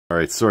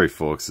Alright, sorry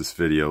folks, this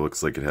video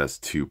looks like it has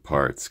two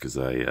parts because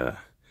I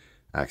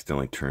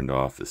accidentally turned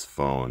off this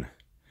phone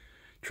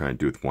trying to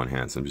do it with one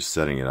hand, so I'm just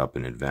setting it up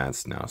in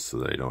advance now so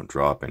that I don't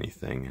drop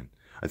anything. And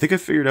I think I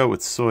figured out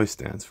what soy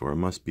stands for. It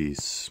must be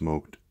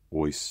smoked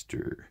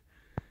oysters,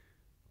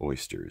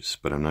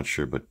 but I'm not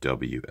sure about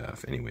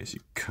WF. Anyways,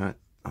 you cut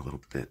a little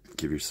bit,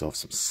 give yourself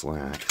some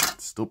slack.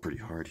 It's still pretty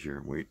hard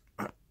here. Wait,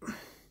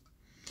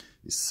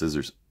 these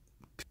scissors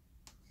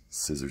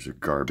are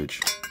garbage.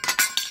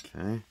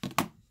 Okay,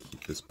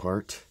 keep this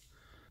part.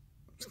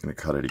 I'm just gonna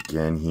cut it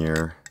again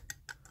here.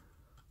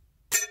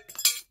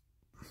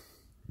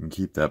 You can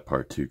keep that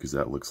part too, because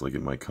that looks like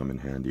it might come in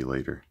handy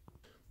later.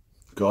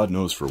 God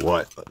knows for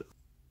what, but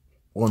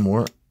one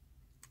more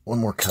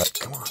cut.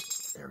 Come on,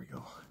 there we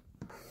go.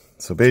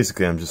 So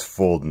basically I'm just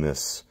folding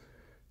this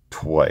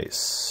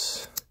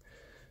twice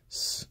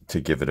to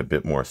give it a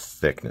bit more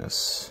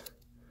thickness.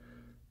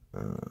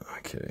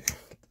 Okay,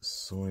 get the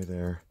soy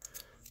there.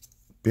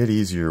 Bit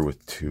easier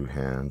with two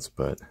hands,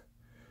 but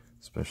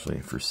especially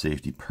for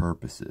safety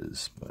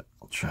purposes, but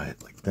I'll try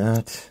it like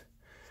that.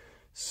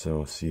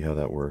 So see how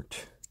that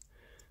worked.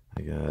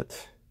 I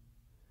got,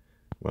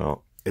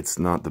 well, it's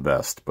not the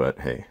best, but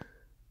hey,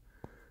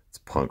 it's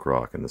punk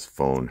rock, and this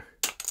phone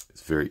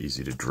is very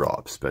easy to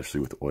drop,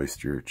 especially with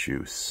oyster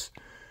juice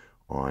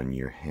on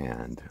your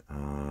hand.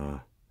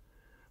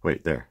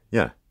 Wait, there,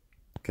 yeah.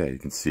 Okay, you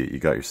can see it. You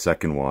got your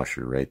second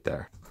washer right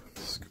there.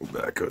 Let's go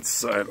back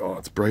outside. Oh,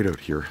 it's bright out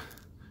here.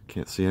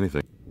 Can't see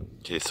anything.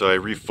 Okay, so I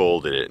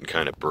refolded it and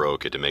kind of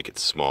broke it to make it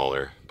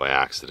smaller. By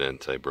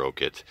accident, I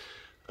broke it.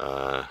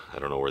 I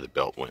don't know where the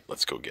belt went.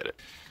 Let's go get it.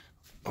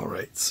 All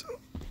right, so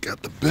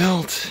got the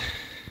belt.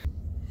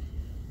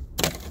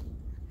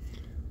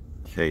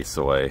 Okay,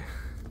 so I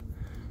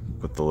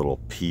put the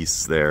little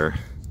piece there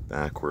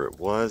back where it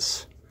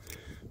was.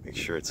 Make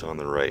sure it's on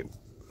the right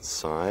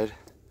side.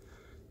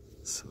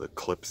 So the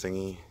clip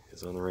thingy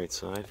is on the right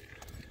side.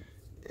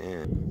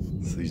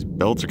 And so these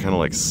belts are kind of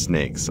like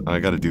snakes. I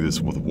got to do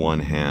this with one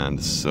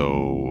hand,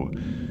 so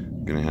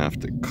I'm gonna have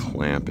to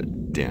clamp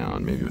it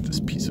down, maybe with this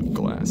piece of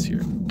glass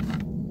here.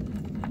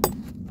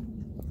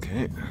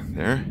 Okay,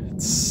 there,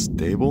 it's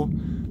stable.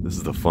 This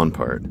is the fun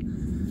part.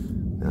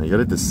 Now you got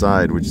to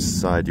decide which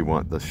side you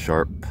want the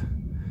sharp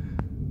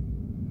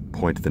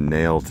point of the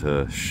nail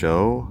to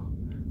show,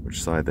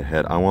 which side the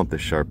head. I want the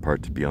sharp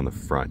part to be on the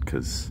front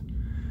because,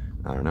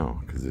 I don't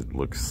know, because it's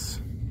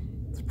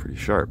pretty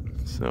sharp.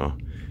 So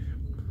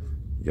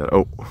you gotta,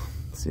 oh,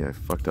 see, I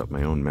fucked up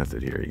my own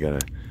method here. You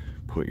gotta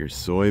put your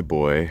soy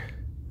boy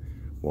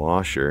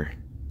washer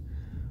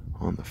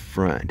on the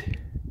front.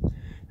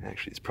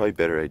 Actually, it's probably a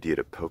better idea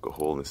to poke a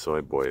hole in the soy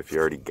boy if you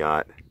already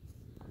got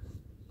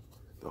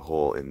the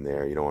hole in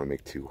there. You don't want to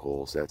make two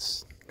holes.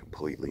 That's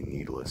completely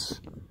needless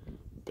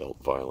belt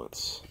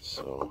violence.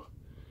 So,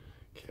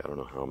 okay, I don't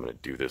know how I'm going to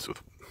do this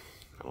with,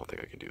 I don't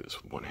think I can do this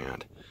with one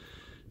hand.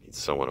 I need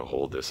someone to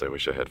hold this. I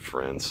wish I had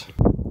friends.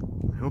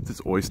 I hope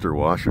this oyster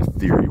washer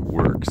theory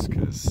works,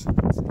 because it's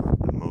not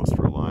the most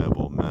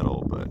reliable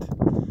metal, but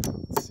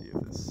let's see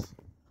if this...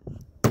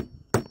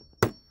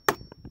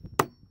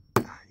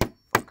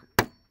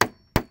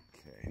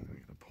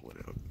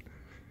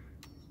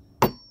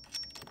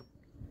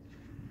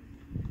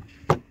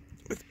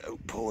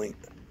 without pulling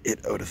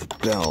it out of the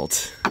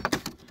belt.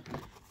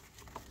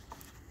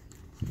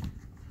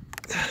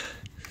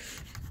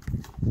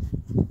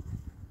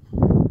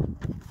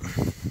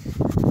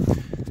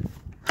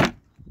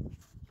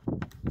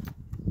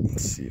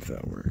 Let's see if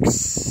that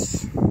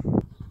works.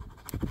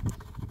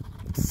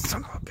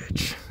 Son of a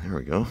bitch. There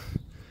we go.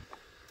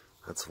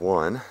 That's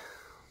one.